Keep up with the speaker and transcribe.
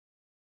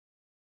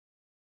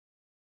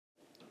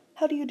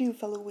How do you do,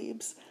 fellow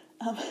weebs?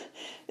 Um,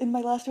 in my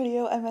last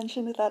video, I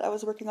mentioned that I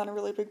was working on a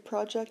really big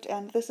project,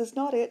 and this is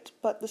not it,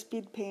 but the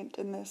speed paint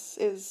in this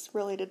is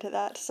related to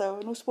that,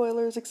 so no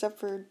spoilers except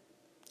for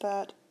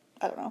that.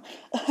 I don't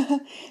know.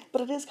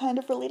 But it is kind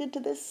of related to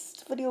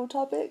this video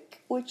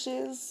topic, which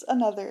is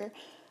Another.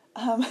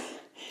 Um,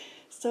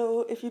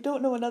 so if you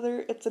don't know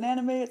Another, it's an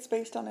anime, it's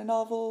based on a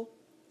novel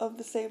of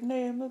the same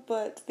name,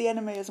 but the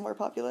anime is more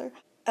popular,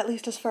 at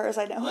least as far as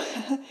I know.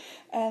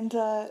 And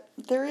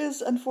there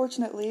is,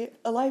 unfortunately,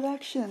 a live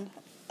action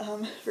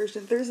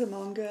version. There's a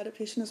manga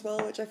adaptation as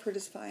well, which I've heard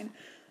is fine.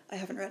 I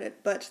haven't read it,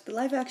 but the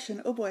live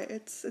action, oh boy,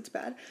 it's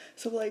bad.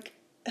 So like,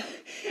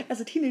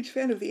 as a teenage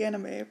fan of the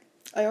anime,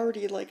 I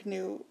already like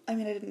knew. I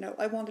mean, I didn't know.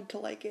 I wanted to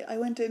like it. I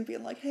went in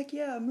being like, heck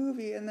yeah, a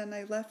movie, and then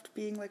I left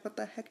being like, what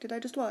the heck did I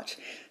just watch?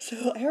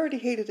 So I already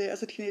hated it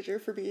as a teenager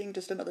for being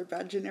just another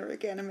bad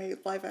generic anime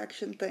live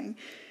action thing,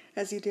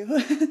 as you do.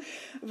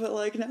 But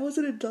like now as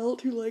an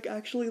adult who like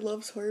actually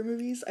loves horror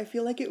movies, I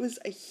feel like it was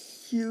a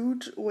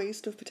huge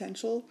waste of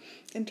potential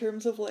in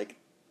terms of like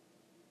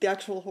the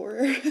actual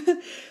horror.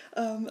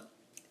 um,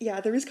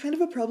 yeah, there is kind of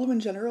a problem in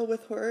general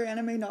with horror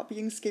anime not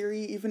being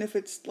scary, even if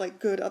it's like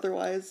good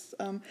otherwise.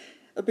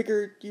 A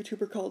bigger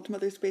YouTuber called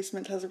Mother's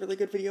Basement has a really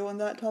good video on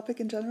that topic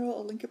in general.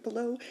 I'll link it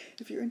below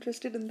if you're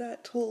interested in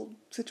that whole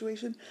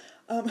situation.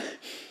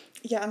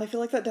 Yeah, and I feel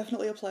like that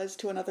definitely applies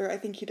to Another. I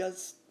think he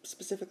does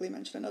specifically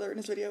mention Another in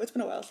his video. It's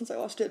been a while since I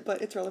watched it,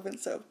 but it's relevant,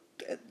 so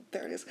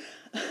there it is.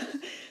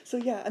 So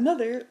yeah,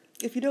 Another,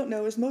 if you don't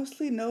know, is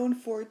mostly known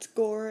for its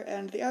gore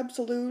and the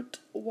absolute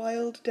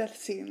wild death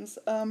scenes.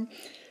 A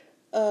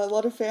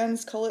lot of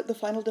fans call it the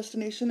final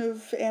destination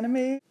of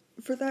anime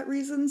for that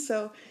reason,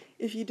 so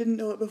if you didn't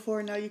know it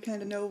before, now you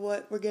kind of know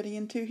what we're getting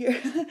into here.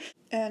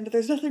 And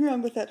there's nothing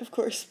wrong with that, of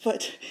course,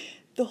 but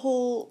the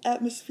whole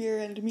atmosphere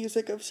and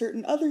music of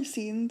certain other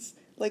scenes,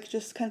 like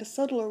just kind of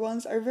subtler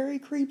ones, are very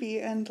creepy,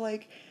 and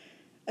like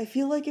I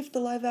feel like if the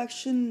live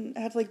action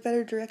had like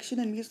better direction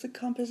and music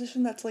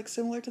composition that's like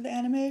similar to the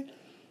anime,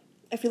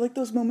 I feel like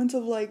those moments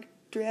of like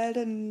dread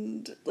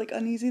and like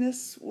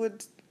uneasiness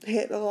would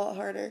hit a lot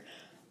harder.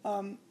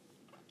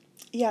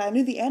 Yeah, and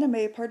in the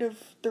anime, part of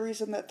the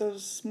reason that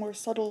those more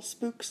subtle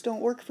spooks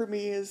don't work for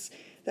me is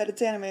that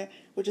it's anime,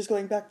 which is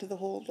going back to the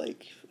whole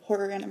like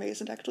horror anime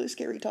isn't actually a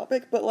scary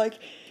topic, but like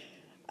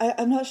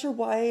I'm not sure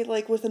why,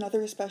 like with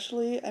Another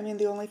especially, I mean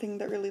the only thing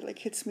that really like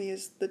hits me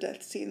is the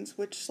death scenes,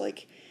 which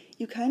like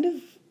you kind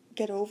of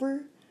get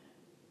over,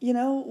 you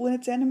know, when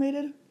it's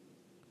animated.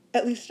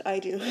 At least I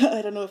do.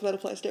 I don't know if that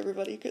applies to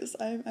everybody because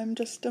I'm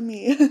just a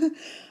me.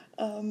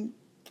 um,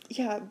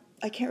 yeah,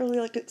 I can't really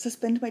like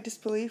suspend my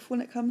disbelief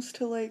when it comes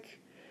to like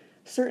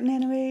certain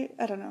anime.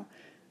 I don't know,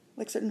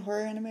 like certain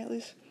horror anime at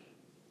least.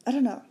 I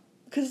don't know,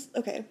 because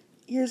okay,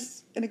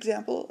 here's an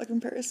example, a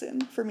comparison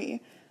for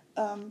me.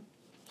 Um,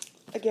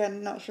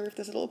 Again, not sure if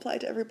this will apply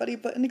to everybody,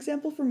 but an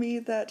example for me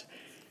that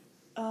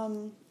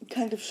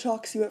kind of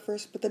shocks you at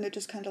first, but then it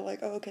just kind of like,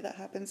 oh, okay, that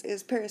happens,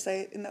 is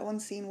Parasite, in that one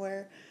scene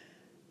where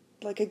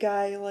like a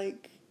guy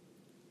like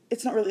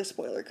it's not really a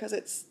spoiler because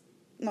it's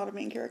not a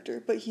main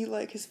character, but he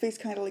like his face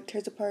kind of like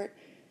tears apart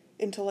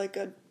into like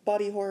a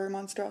body horror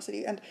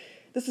monstrosity, and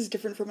this is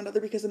different from Another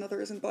because Another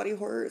isn't body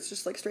horror, it's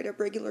just like straight up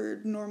regular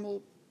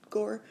normal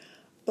gore.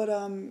 But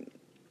I'm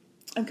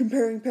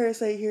comparing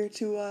Parasite here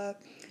to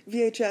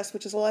VHS,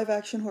 which is a live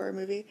action horror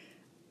movie,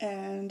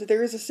 and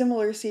there is a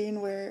similar scene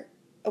where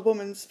a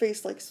woman's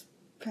face like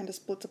kind of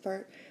splits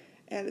apart,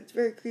 and it's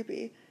very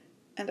creepy,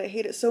 and I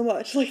hate it so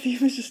much. Like the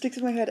image just sticks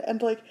in my head,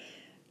 and like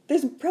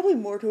there's probably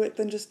more to it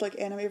than just like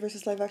anime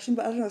versus live action,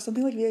 but I don't know,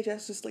 something like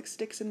VHS just like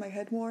sticks in my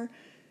head more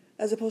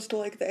as opposed to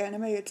like the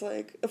anime. It's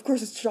like, of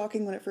course it's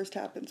shocking when it first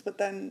happens, but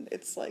then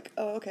it's like,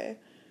 oh, okay,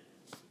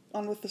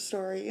 on with the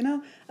story, you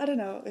know? I don't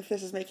know if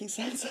this is making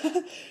sense.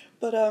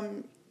 But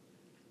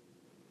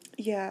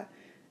yeah,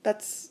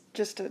 that's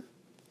just a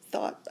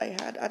thought I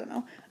had. I don't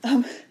know.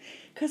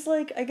 Cause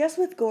like I guess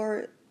with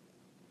gore,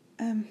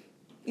 um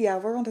yeah,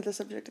 we're onto the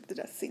subject of the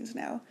death scenes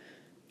now.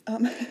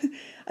 Um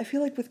I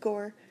feel like with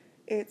gore,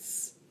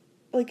 it's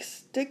like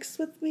sticks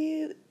with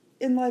me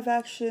in live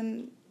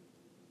action,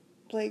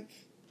 like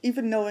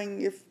even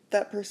knowing if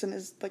that person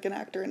is like an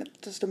actor and it's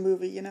just a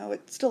movie, you know,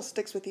 it still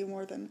sticks with you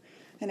more than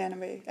an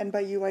anime. And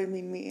by you I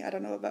mean me. I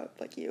don't know about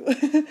like you.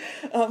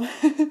 um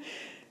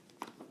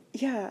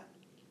yeah.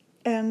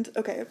 And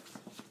okay,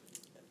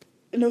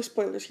 no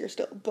spoilers here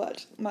still,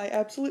 but my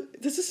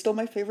absolute this is still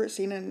my favorite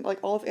scene in like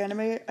all of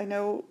anime. I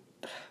know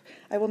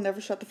I will never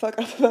shut the fuck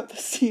up about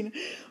this scene,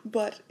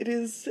 but it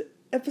is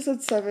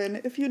episode 7.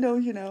 If you know,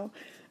 you know.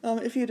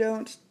 If you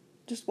don't,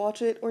 just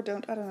watch it or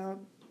don't. I don't know.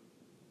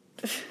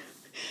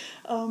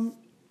 um,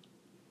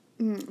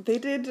 they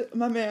did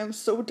my man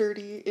so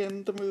dirty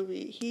in the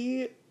movie.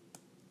 He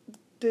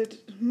did.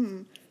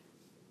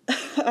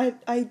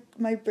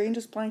 My brain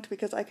just blanked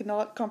because I could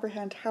not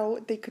comprehend how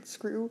they could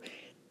screw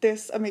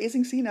this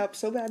amazing scene up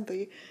so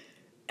badly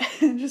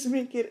and just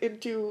make it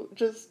into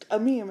just a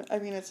meme. I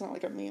mean, it's not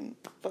like a meme,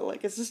 but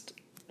like it's just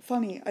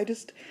funny.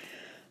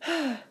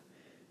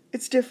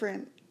 It's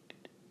different.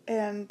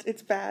 and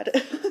it's bad.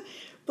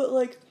 But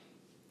like,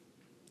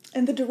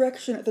 and the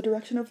direction of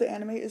the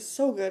anime is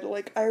so good.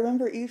 Like, I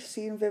remember each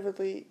scene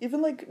vividly,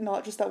 even like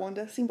not just that one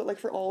death scene, but like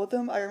for all of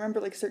them, I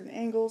remember like certain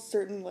angles,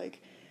 certain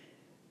like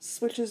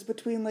switches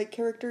between like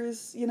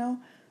characters, you know?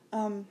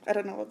 I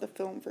don't know what the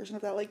film version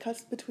of that, like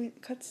cuts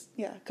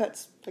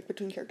like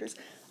between characters.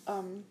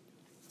 Um,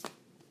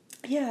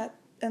 yeah,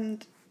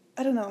 and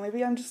I don't know,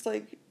 maybe I'm just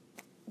like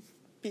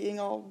being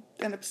all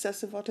an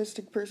obsessive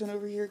autistic person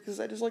over here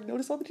because I just like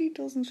notice all the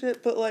details and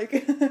shit, but like,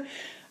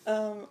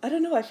 I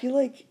don't know, I feel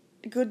like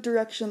good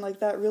direction like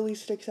that really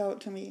sticks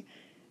out to me.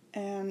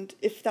 And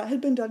if that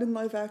had been done in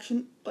live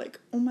action, like,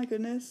 oh my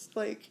goodness,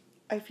 like,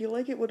 I feel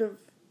like it would have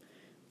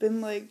been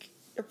like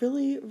a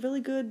really, really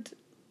good,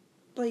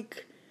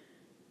 like,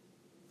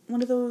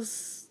 one of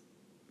those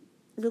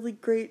really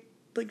great,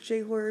 like,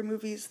 J horror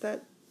movies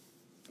that,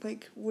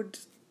 like, would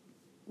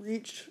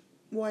reach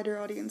wider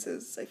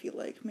audiences, I feel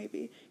like,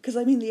 maybe. Because,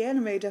 I mean, the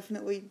anime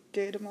definitely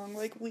did among,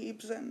 like,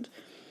 weebs and,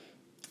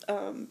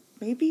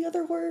 maybe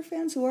other horror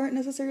fans who aren't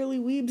necessarily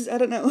weebs, I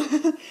don't know.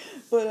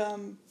 But,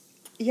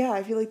 yeah,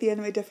 I feel like the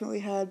anime definitely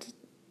had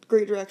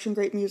great direction,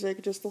 great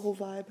music, just the whole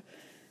vibe.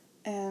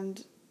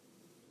 And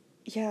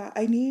yeah,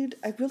 I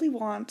really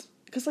want,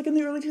 because like in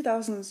the early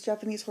 2000s,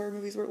 Japanese horror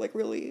movies were like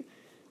really,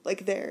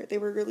 like there. They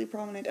were really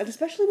prominent. And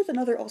especially with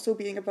another also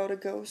being about a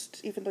ghost,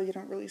 even though you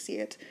don't really see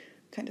it.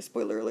 Kind of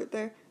spoiler alert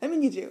there. I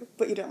mean, you do,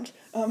 but you don't.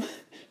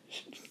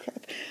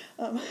 Crap.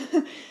 Um,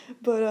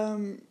 but,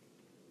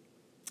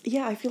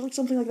 yeah, I feel like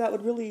something like that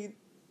would really,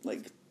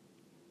 like,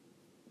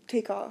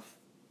 take off.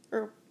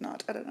 Or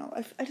not, I don't know.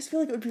 I just feel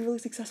like it would be really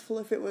successful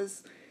if it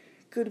was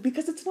good,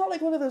 because it's not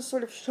like one of those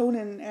sort of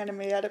shonen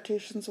anime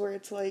adaptations where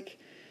it's like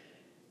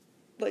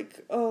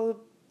oh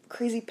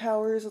crazy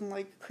powers and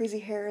like crazy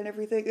hair and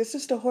everything. It's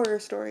just a horror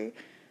story,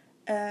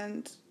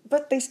 and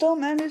but they still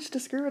managed to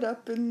screw it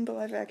up in the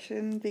live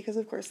action because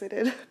of course they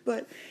did.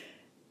 But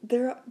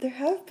there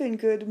have been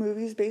good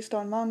movies based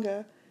on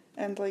manga,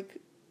 and like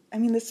I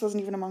mean this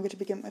wasn't even a manga to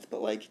begin with,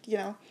 but like you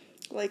know,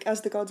 like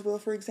As the Gods Will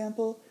for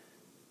example.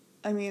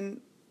 I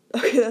mean.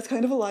 Okay, that's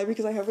kind of a lie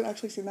because I haven't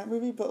actually seen that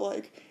movie, but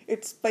like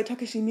it's by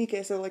Takashi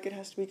Miike, so like it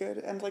has to be good,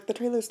 and like the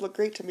trailers look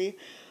great to me.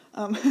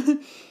 Um,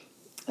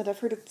 and I've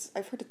heard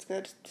it's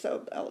good,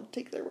 so I'll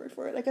take their word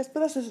for it, I guess. But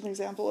that's just an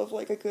example of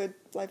like a good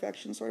live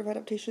action sort of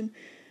adaptation.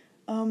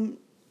 Um,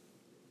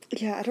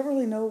 yeah, I don't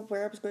really know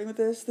where I was going with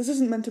this. This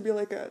isn't meant to be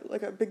like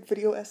a big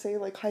video essay,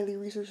 like highly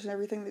researched and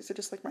everything. These are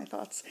just like my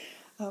thoughts.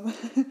 Um,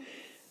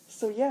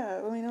 so yeah,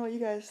 let me know what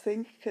you guys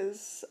think,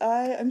 because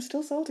I'm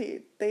still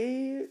salty.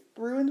 They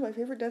ruined my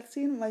favorite death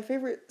scene, my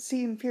favorite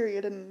scene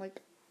period, and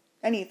like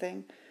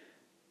anything.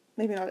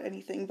 Maybe not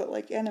anything, but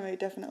like anime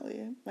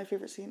definitely my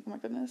favorite scene. Oh my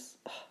goodness.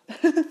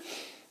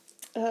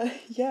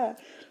 Yeah.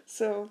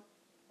 So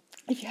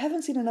if you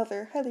haven't seen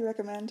Another, highly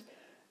recommend.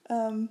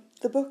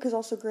 The book is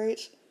also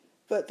great,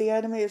 but the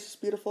anime is just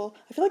beautiful.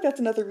 I feel like that's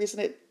another reason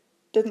it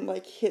didn't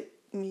like hit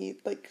me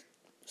like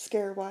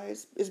scare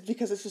wise is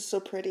because it's just so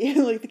pretty,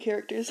 like the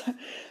characters,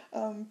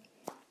 um,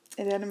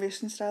 and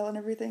animation style and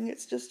everything.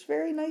 It's just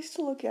very nice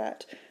to look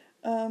at.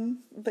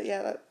 But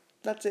yeah,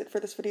 that's it for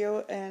this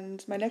video,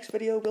 and my next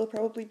video will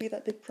probably be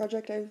that big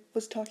project I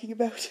was talking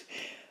about.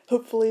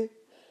 Hopefully.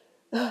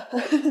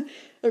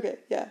 Okay,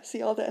 yeah, see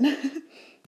y'all then.